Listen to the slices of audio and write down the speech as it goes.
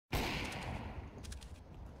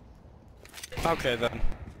Okay then.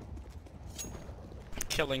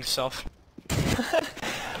 Killing self.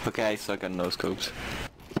 Okay, I suck at no scopes.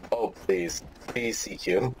 Oh, please. Please,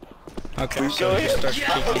 CQ. Okay, We so go just start here.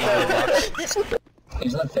 peeking out of the box.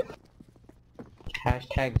 He's not fit.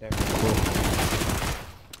 Hashtag there.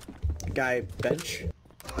 Guy bench.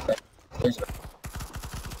 There's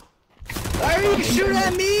Why are you shooting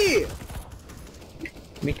at me?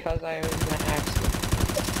 Because I was gonna ask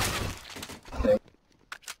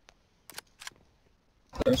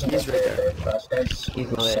There's He's right there. Flash guys.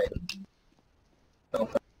 He's lit. Don't-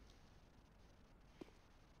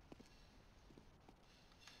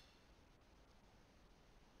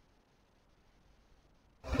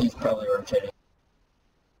 He's probably rotating.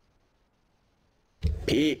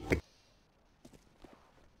 Peek.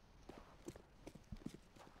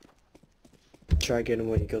 Try getting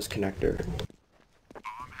when he goes connector.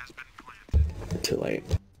 Too late.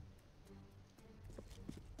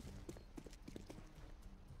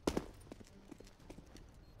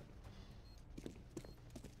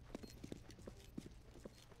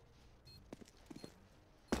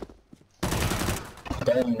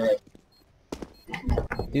 Damn nice.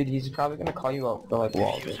 Dude, he's probably gonna call you out for like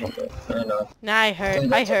walls or something. I know. Nah, I heard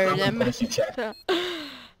him. Finish your check. That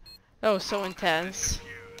was so intense.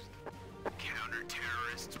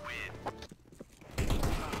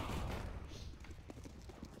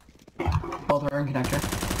 Both are in connector.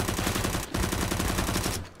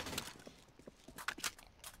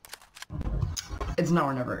 It's now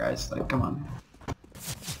or never, guys. Like, come on.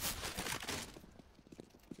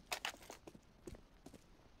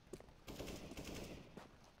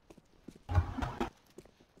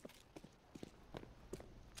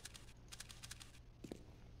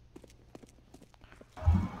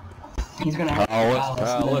 He's gonna have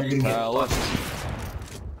Palace.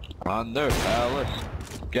 Under Palace.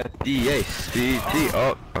 Get the ACT.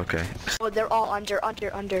 Oh, okay. Oh, they're all under. Oh,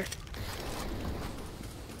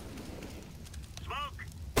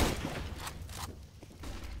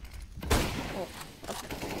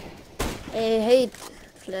 okay. I hate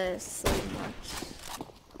Flash so much.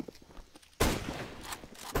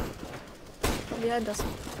 Come behind us.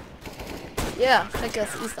 Yeah, I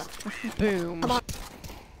guess Isa. Boom. Come on.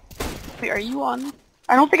 Wait, are you on?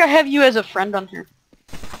 I don't think I have you as a friend on here.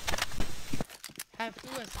 Have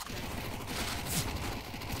who as a friend?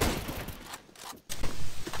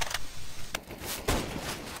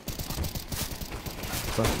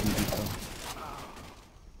 Buff Ubisoft.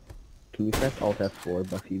 Can you press Alt F4,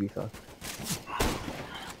 Buff Ubisoft?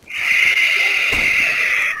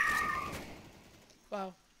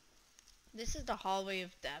 Wow. This is the hallway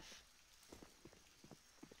of death.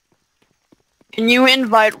 Can you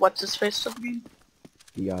invite what's his face to the game?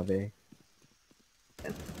 Yave.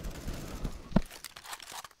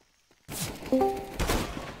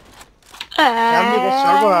 Tell me what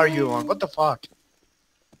server are you on? What the fuck?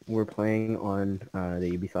 We're playing on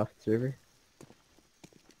the Ubisoft server.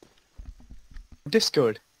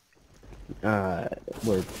 Discord.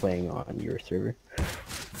 We're playing on your server.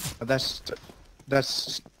 That's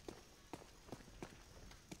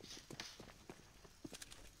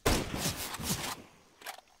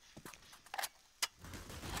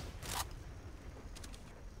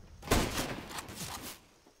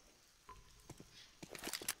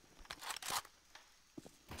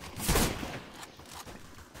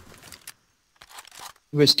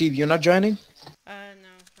Wait, Steve, you're not joining? No,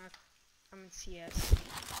 not. I'm in CS.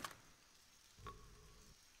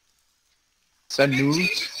 Is that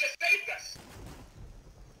news?